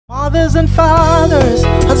mothers and fathers,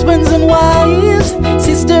 husbands and wives,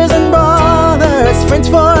 sisters and brothers, friends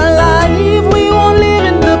for life. We won't live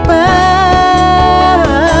in the past.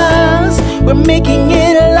 We're making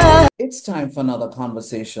it alive. It's time for another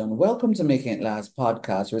conversation. Welcome to Making It Last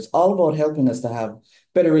podcast, where it's all about helping us to have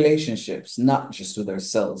better relationships, not just with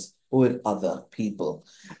ourselves, but with other people.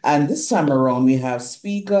 And this time around, we have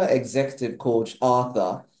speaker, executive coach,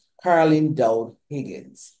 author, Carolyn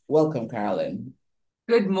Dowd-Higgins. Welcome, Carolyn.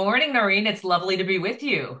 Good morning, Noreen. It's lovely to be with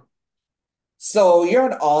you. So you're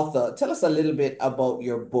an author. Tell us a little bit about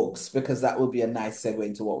your books, because that will be a nice segue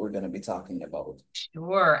into what we're going to be talking about.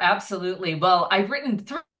 Sure, absolutely. Well, I've written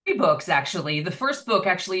three books, actually. The first book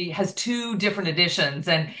actually has two different editions,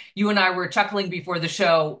 and you and I were chuckling before the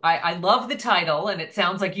show. I love the title, and it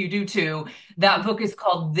sounds like you do too. That book is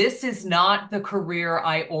called This Is Not the Career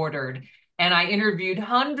I Ordered. And I interviewed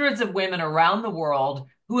hundreds of women around the world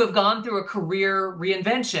who have gone through a career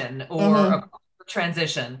reinvention or a Mm-hmm. career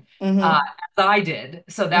transition, Mm-hmm. as I did.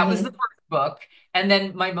 So that was the Mm-hmm. first book. And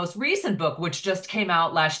then my most recent book, which just came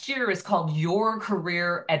out last year, is called Your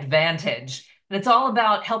Career Advantage. And it's all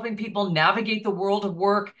about helping people navigate the world of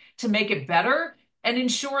work to make it better and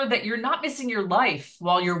ensure that you're not missing your life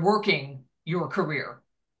while you're working your career.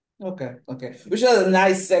 Okay, okay. Which is a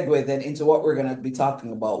nice segue then into what we're going to be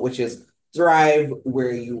talking about, which is thrive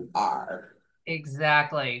where you are.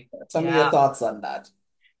 Exactly. Tell me your Yeah. thoughts on that.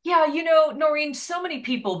 Yeah, Noreen, so many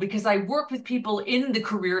people, because I work with people in the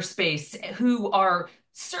career space who are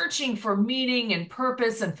searching for meaning and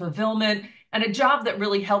purpose and fulfillment and a job that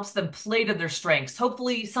really helps them play to their strengths,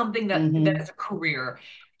 hopefully something that Mm-hmm. is a career.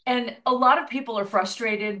 And a lot of people are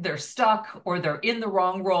frustrated, they're stuck, or they're in the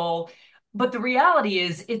wrong role. But the reality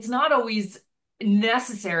is, it's not always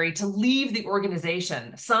necessary to leave the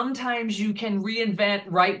organization. Sometimes you can reinvent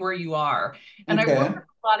right where you are. And I work Okay. with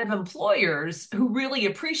a lot of employers who really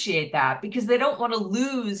appreciate that because they don't want to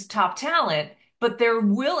lose top talent, but they're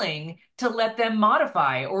willing to let them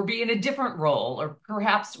modify or be in a different role or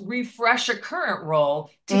perhaps refresh a current role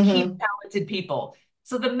to keep Mm-hmm. talented people.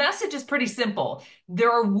 So the message is pretty simple.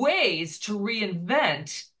 There are ways to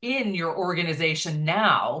reinvent in your organization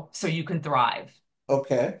now so you can thrive.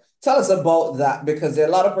 Okay. Tell us about that, because there are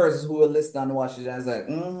a lot of persons who will listen and watch it and it's like,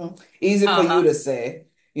 easy for you Uh-huh. to say,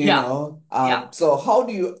 you Yeah. know. Yeah. So how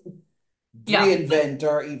do you Yeah. reinvent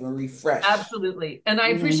or even refresh? Absolutely. And I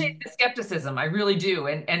appreciate Mm-hmm. the skepticism. I really do.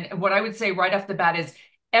 And what I would say right off the bat is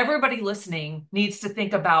everybody listening needs to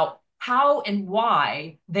think about how and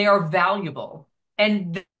why they are valuable.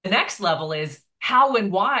 And the next level is how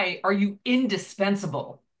and why are you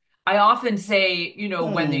indispensable? I often say,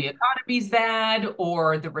 when the Hmm. economy's bad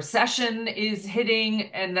or the recession is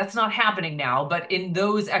hitting, and that's not happening now, but in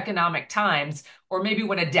those economic times, or maybe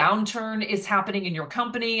when a downturn is happening in your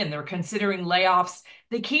company and they're considering layoffs,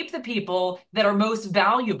 they keep the people that are most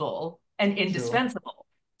valuable and True. indispensable.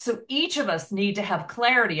 So each of us need to have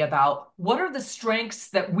clarity about what are the strengths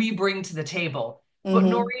that we bring to the table. But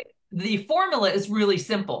Mm-hmm. Nori, the formula is really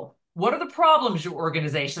simple. What are the problems your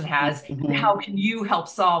organization has, and how Mm-hmm. can you help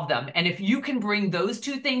solve them? And if you can bring those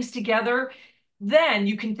two things together, then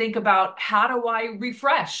you can think about how do I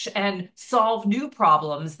refresh and solve new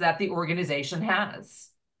problems that the organization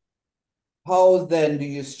has. How then do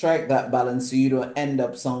you strike that balance so you don't end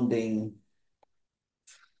up sounding,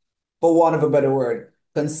 for want of a better word,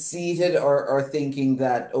 conceited, or thinking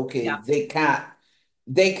that, okay, Yeah.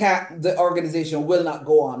 the organization will not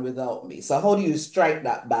go on without me. So how do you strike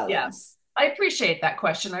that Yeah. balance? I appreciate that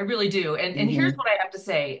question. I really do. And here's Hmm. what I have to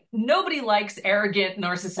say. Nobody likes arrogant,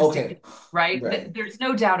 narcissistic Okay. people, right? Right. There's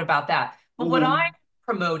no doubt about that. But what I'm Hmm.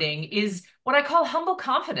 promoting is what I call humble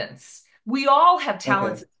confidence. We all have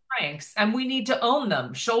talents Okay. and strengths, and we need to own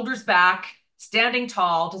them, shoulders back, standing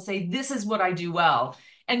tall to say, this is what I do well.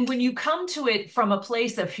 And when you come to it from a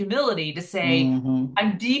place of humility to say, Hmm.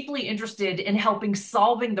 I'm deeply interested in helping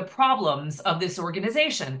solving the problems of this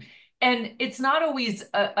organization. And it's not always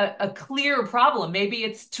a clear problem. Maybe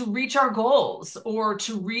it's to reach our goals or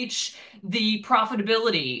to reach the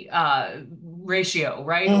profitability ratio,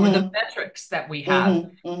 right? Or the Hmm. metrics that we have.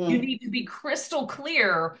 Hmm. You Hmm. need to be crystal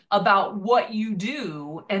clear about what you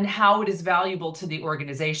do and how it is valuable to the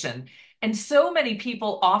organization. And so many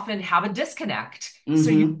people often have a disconnect. So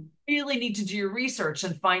you Hmm. really need to do your research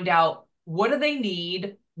and find out what do they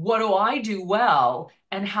need? What do I do well?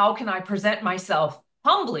 And how can I present myself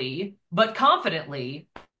humbly but confidently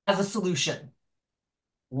as a solution?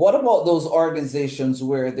 What about those organizations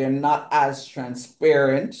where they're not as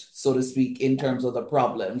transparent, so to speak, in terms of the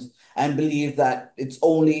problems, and believe that it's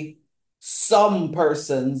only some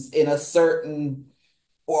persons in a certain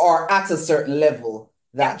or at a certain level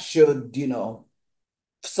Yeah. that should,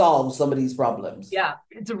 solve some of these problems? Yeah,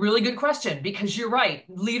 it's a really good question because you're right.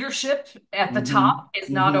 Leadership at the Mm-hmm. top is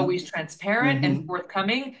not Mm-hmm. always transparent and Mm-hmm.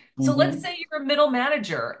 forthcoming. So let's Mm-hmm. say you're a middle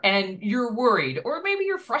manager and you're worried, or maybe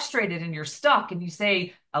you're frustrated and you're stuck and you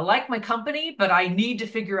say, I like my company, but I need to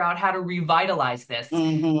figure out how to revitalize this.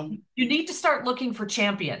 Mm-hmm. You need to start looking for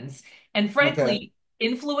champions. And Okay. frankly,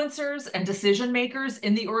 influencers and decision makers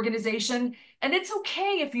in the organization. And it's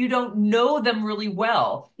okay if you don't know them really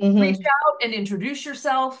well. Reach Mm-hmm. out and introduce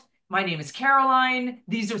yourself. My name is Caroline.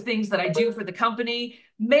 These are things that I do for the company.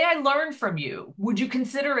 May I learn from you? Would you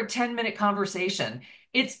consider a 10-minute conversation?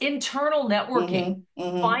 It's internal networking. Mm-hmm.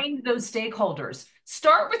 Mm-hmm. Find those stakeholders.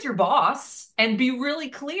 Start with your boss and be really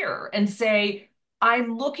clear and say,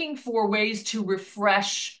 I'm looking for ways to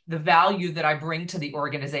refresh the value that I bring to the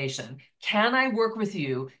organization. Can I work with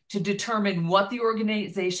you to determine what the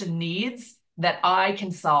organization needs that I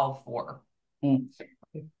can solve for? Mm.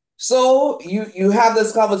 So you have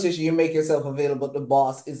this conversation, you make yourself available, but the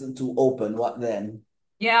boss isn't too open. What then?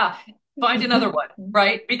 Yeah, find another one,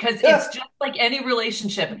 right? Because it's Yeah. just like any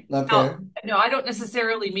relationship. Okay. Now, no, I don't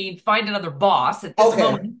necessarily mean find another boss. At this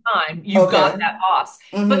moment Okay. in time, you've got Okay. that boss,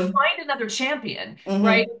 but Mm-hmm. find another champion,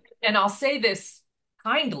 right? Mm-hmm. And I'll say this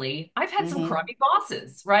kindly, I've had some Mm-hmm. crummy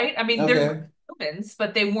bosses, right? I mean, they're great Okay. humans,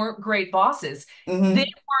 but they weren't great bosses. They Mm-hmm.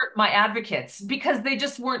 weren't my advocates because they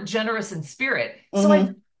just weren't generous in spirit. So I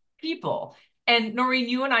Mm-hmm. people. And Noreen,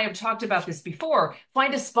 you and I have talked about this before.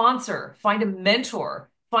 Find a sponsor, find a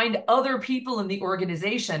mentor, find other people in the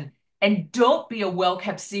organization, and don't be a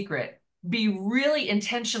well-kept secret. Be really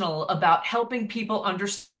intentional about helping people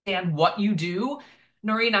understand what you do.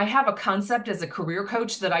 Noreen, I have a concept as a career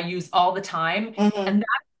coach that I use all the time, Mm-hmm. and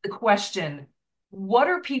that's the question, what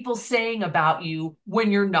are people saying about you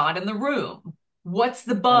when you're not in the room? What's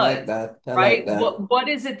the I like buzz? that. I like Right? that. What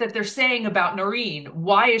is it that they're saying about Noreen?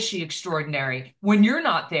 Why is she extraordinary when you're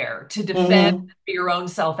not there to defend Mm-hmm. your own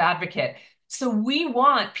self-advocate? So we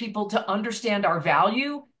want people to understand our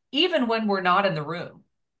value even when we're not in the room.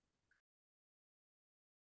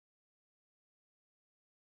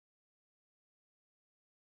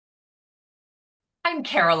 I'm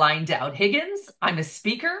Caroline Dowd-Higgins. I'm a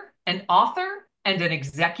speaker, an author, and an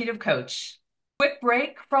executive coach. Quick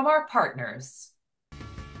break from our partners.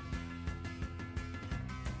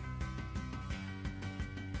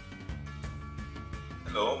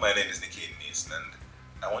 Hello, my name is Nicky Mason, and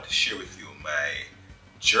I want to share with you my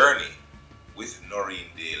journey with Noreen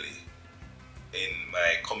Daly in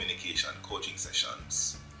my communication coaching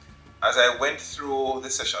sessions. As I went through the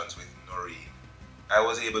sessions with Noreen, I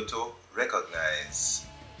was able to recognize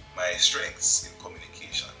my strengths in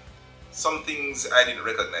communication. Some things I didn't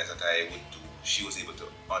recognize that I would do, she was able to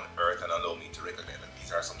unearth and allow me to recognize that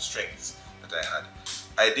these are some strengths that I had.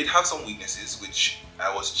 I did have some weaknesses which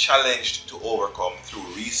I was challenged to overcome through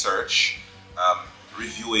research,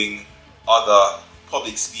 reviewing other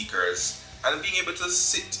public speakers, and being able to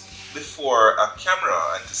sit before a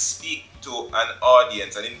camera and to speak to an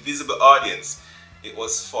audience, an invisible audience. It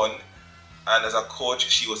was fun, and as a coach,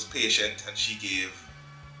 she was patient and she gave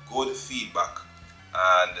good feedback,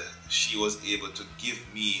 and she was able to give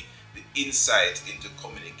me the insight into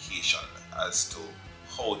communication as to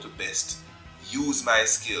how to best use my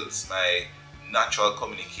skills, my natural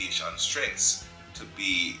communication strengths to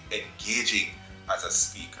be engaging as a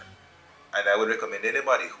speaker. And I would recommend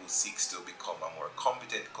anybody who seeks to become a more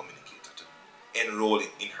competent communicator to enroll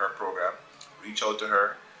in her program, reach out to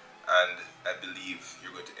her, and I believe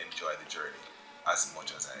you're going to enjoy the journey as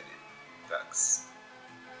much as I did. Thanks.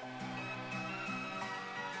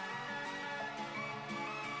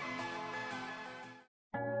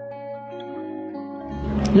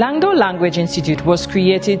 Langdo Language Institute was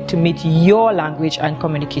created to meet your language and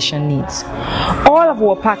communication needs. All of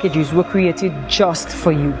our packages were created just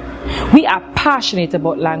for you. We are passionate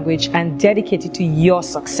about language and dedicated to your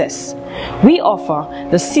success. We offer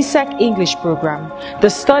the CSEC English program, the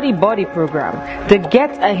Study Buddy program, the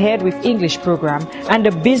Get Ahead with English program, and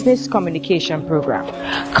the Business Communication program.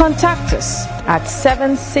 Contact us at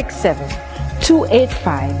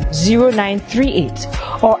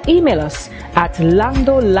 767-285-0938 or email us at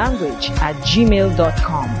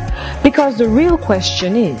landolanguage@gmail.com, because the real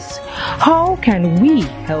question is, how can we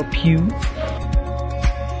help you?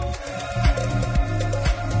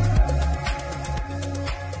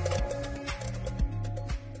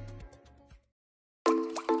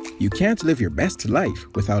 You can't live your best life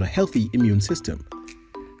without a healthy immune system.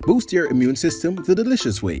 Boost your immune system the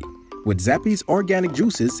delicious way with Zappy's organic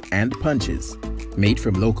juices and punches. Made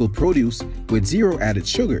from local produce with zero added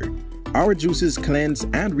sugar, our juices cleanse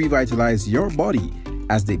and revitalize your body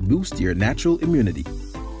as they boost your natural immunity.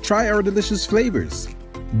 Try our delicious flavors: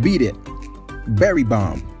 Beat It, Berry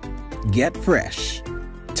Bomb, Get Fresh,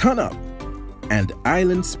 Ton Up, and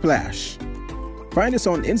Island Splash. Find us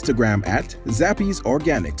on Instagram at Zappy's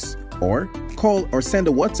Organics, or call or send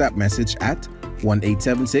a WhatsApp message at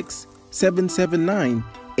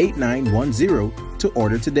 1-876-779-8910 to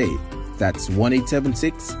order today. That's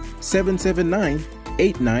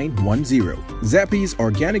 1-876-779-8910. Zappy's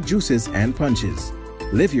Organic Juices and Punches.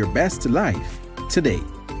 Live your best life today.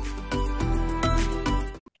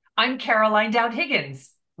 I'm Caroline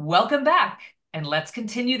Dowd-Higgins. Welcome back, and let's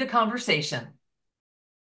continue the conversation.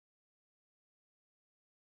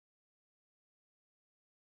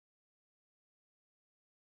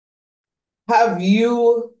 Have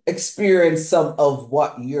you experienced some of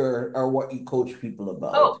what you coach people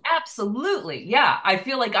Oh, about? absolutely. Yeah. I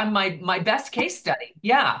feel like I'm my best case study.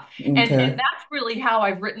 Yeah. And Okay. that's really how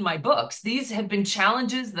I've written my books. These have been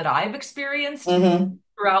challenges that I've experienced Mm-hmm.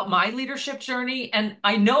 throughout my leadership journey, and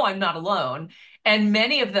I know I'm not alone. And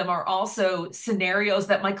many of them are also scenarios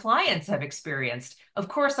that my clients have experienced. Of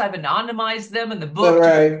course, I've anonymized them in the book to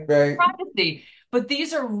Right, right. privacy, but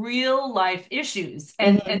these are real life issues.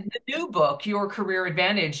 And Mm-hmm. the new book, Your Career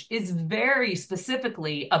Advantage, is very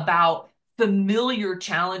specifically about familiar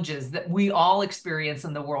challenges that we all experience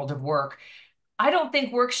in the world of work. I don't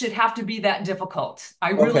think work should have to be that difficult.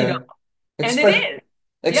 I really don't. Okay. And it Especially, is.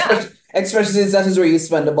 Yeah, especially since that is where you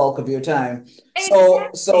spend the bulk of your time.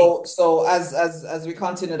 So, exactly. so, so as we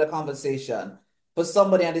continue the conversation, for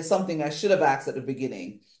somebody, and it's something I should have asked at the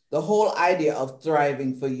beginning, the whole idea of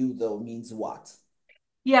thriving for you though means what?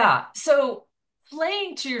 Yeah. So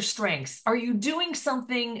playing to your strengths, are you doing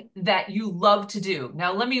something that you love to do?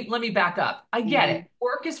 Now let me back up. I get it. Mm-hmm.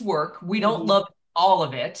 Work is work. We don't Mm-hmm. love all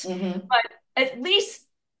of it, Mm-hmm. but at least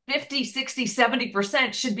 50, 60,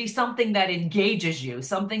 70% should be something that engages you,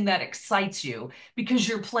 something that excites you because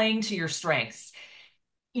you're playing to your strengths.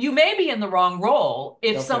 You may be in the wrong role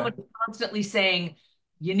if Okay. someone is constantly saying,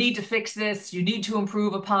 you need to fix this, you need to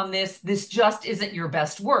improve upon this just isn't your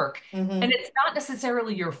best work. And Mm-hmm. it's not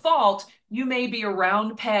necessarily your fault. You may be a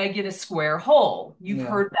round peg in a square hole. You've Yeah.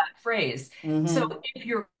 heard that phrase. So Mm-hmm. if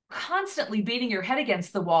you're constantly beating your head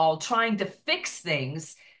against the wall trying to fix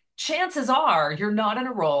things, chances are you're not in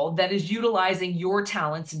a role that is utilizing your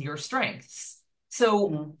talents and your strengths.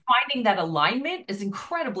 So Mm-hmm. finding that alignment is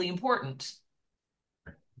incredibly important.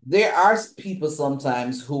 There are people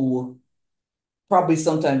sometimes who probably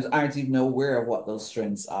sometimes aren't even aware of what those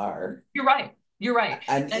strengths are. You're right. You're right.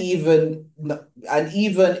 And And even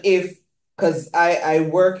if, because I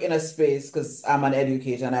work in a space, because I'm an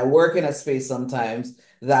educator, and I work in a space sometimes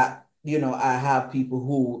that, I have people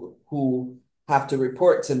who have to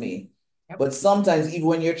report to me. yep, But sometimes even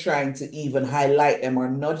when you're trying to even highlight them or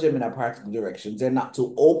nudge them in a particular direction, they're not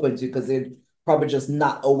too open to, because they're probably just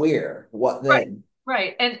not aware. What right. then?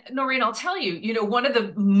 Right. And Noreen, I'll tell you, one of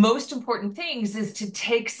the most important things is to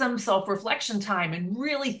take some self-reflection time and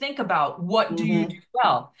really think about what do you do Mm-hmm.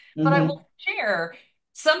 well. But I Mm-hmm. will share,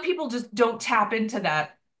 some people just don't tap into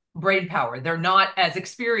that brain power. They're not as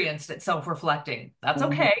experienced at self-reflecting. That's Mm-hmm.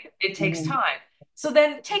 okay. It takes Mm-hmm. time. So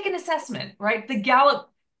then take an assessment, right? The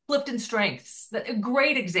Gallup Clifton Strengths, a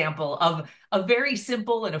great example of a very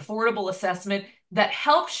simple and affordable assessment that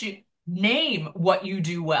helps you name what you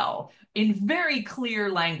do well in very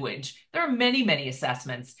clear language. There are many, many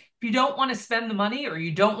assessments. If you don't want to spend the money or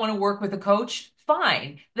you don't want to work with a coach,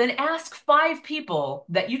 fine. Then ask 5 people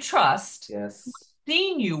that you trust, Yes.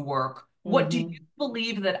 seeing you work. What do you Mm-hmm.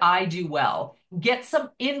 believe that I do well? Get some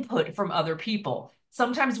input from other people.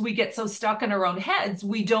 Sometimes we get so stuck in our own heads,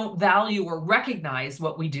 we don't value or recognize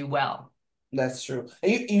what we do well. That's true.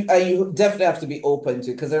 And you definitely have to be open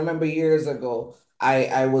to, because I remember years ago,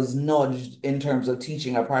 I was nudged in terms of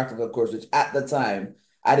teaching a practical course, which at the time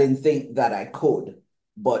I didn't think that I could.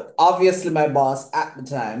 But obviously my boss at the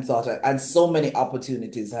time thought and so many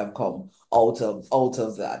opportunities have come out of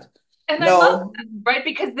that. And I love No. that, right?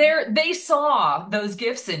 Because they saw those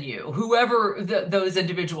gifts in you, whoever those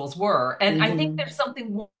individuals were. And I think there's Hmm.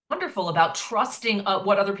 something wonderful about trusting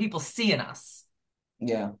what other people see in us.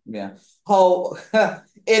 Yeah, yeah. How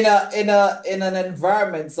in an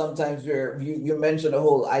environment sometimes where you mentioned the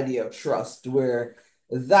whole idea of trust, where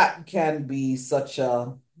that can be such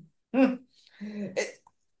a it,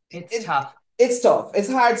 It's it tough. it's tough. It's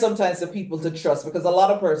hard sometimes for people to trust, because a lot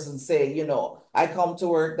of persons say, I come to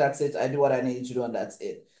work, that's it, I do what I need to do, and that's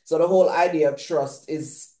it. So the whole idea of trust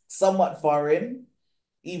is somewhat foreign,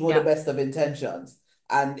 even with the Yeah, best of intentions.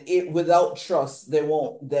 And it without trust, they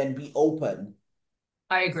won't then be open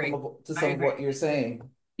I to some agree. I of what agree. you're saying.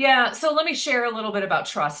 Yeah, so let me share a little bit about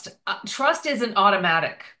trust. Trust isn't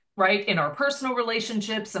automatic, right? In our personal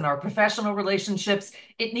relationships and our professional relationships,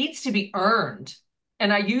 it needs to be earned.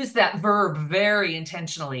 And I use that verb very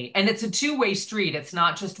intentionally. And it's a two-way street. It's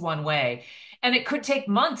not just one way. And it could take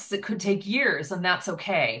months, it could take years, and that's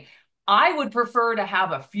okay. I would prefer to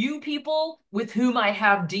have a few people with whom I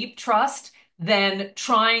have deep trust than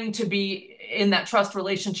trying to be in that trust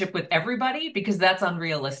relationship with everybody, because that's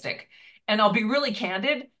unrealistic. And I'll be really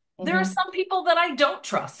candid. There are some people that I don't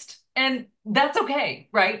trust, and that's okay,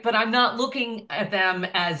 right? But I'm not looking at them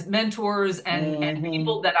as mentors and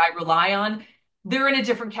people that I rely on. They're in a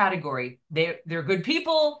different category. They're good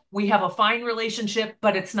people. We have a fine relationship,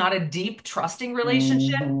 but it's not a deep, trusting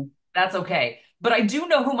relationship. That's okay. But I do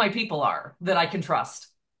know who my people are that I can trust.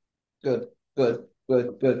 Good, good,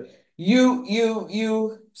 good, good.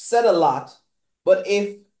 You said a lot, but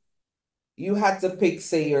if you had to pick,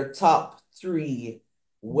 say, your top 3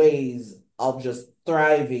 ways of just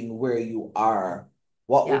thriving where you are,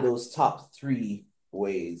 what would those top 3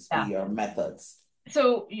 ways be, or methods?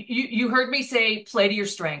 So you heard me say play to your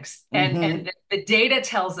strengths, and the data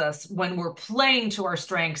tells us when we're playing to our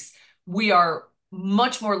strengths, we are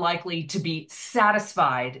much more likely to be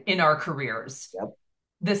satisfied in our careers. Yep.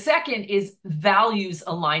 The second is values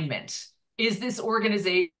alignment. Is this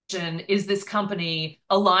organization, is this company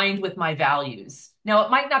aligned with my values? Now,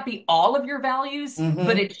 it might not be all of your values,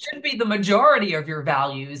 but it should be the majority of your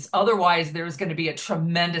values. Otherwise, there's going to be a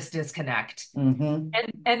tremendous disconnect.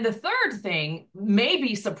 And the third thing may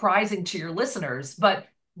be surprising to your listeners, but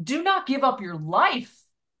do not give up your life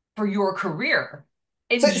for your career.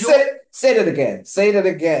 Say that again. Say that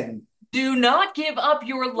again. Do not give up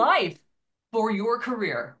your life for your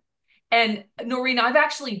career. And Noreen, I've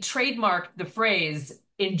actually trademarked the phrase,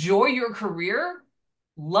 enjoy your career,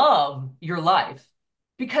 love your life,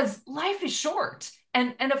 because life is short.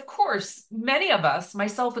 And of course, many of us,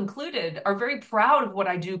 myself included, are very proud of what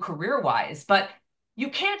I do career-wise, but you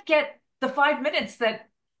can't get the 5 minutes that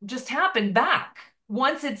just happened back.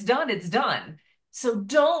 Once it's done, it's done. So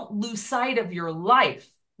don't lose sight of your life.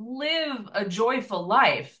 Live a joyful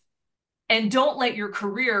life, and don't let your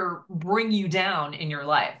career bring you down in your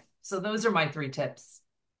life. So those are my 3 tips.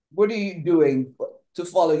 What are you doing to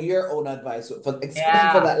follow your own advice, especially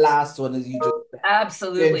for that last one, as you just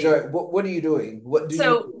absolutely enjoy? What are you doing? What do you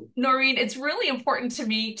do? Noreen, it's really important to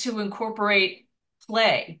me to incorporate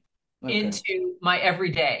play into my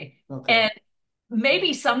everyday. And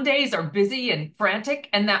maybe some days are busy and frantic,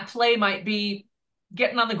 and that play might be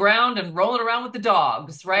getting on the ground and rolling around with the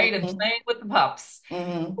dogs, right? And playing with the pups.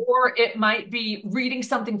 Or it might be reading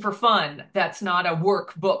something for fun that's not a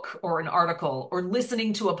workbook or an article, or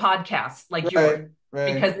listening to a podcast like yours,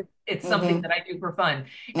 because it's something that I do for fun.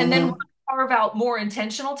 And then when I carve out more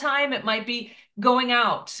intentional time, it might be going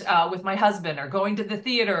out with my husband, or going to the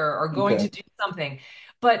theater, or going to do something.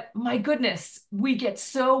 But my goodness, we get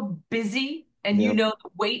so busy, and you know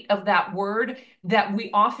the weight of that word, that we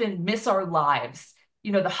often miss our lives.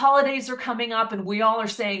 You know, the holidays are coming up, and we all are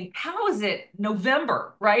saying, how is it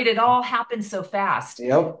November, right? It all happens so fast.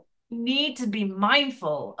 We need to be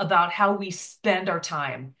mindful about how we spend our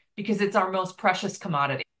time, because it's our most precious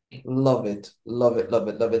commodity. Love it. Love it. Love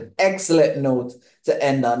it. Love it. Excellent note to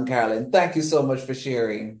end on, Carolyn. Thank you so much for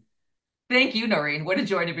sharing. Thank you, Noreen. What a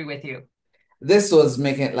joy to be with you. This was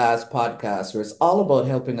Making It Last podcast, where it's all about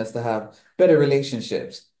helping us to have better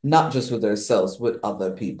relationships, not just with ourselves, with other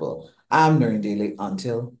people. I'm Noreen Daly.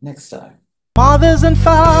 Until next time. Mothers and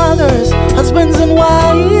fathers, husbands and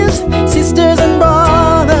wives, sisters and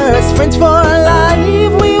brothers, friends for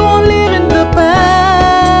life. We won't live in the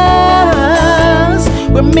past.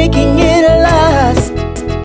 We're making it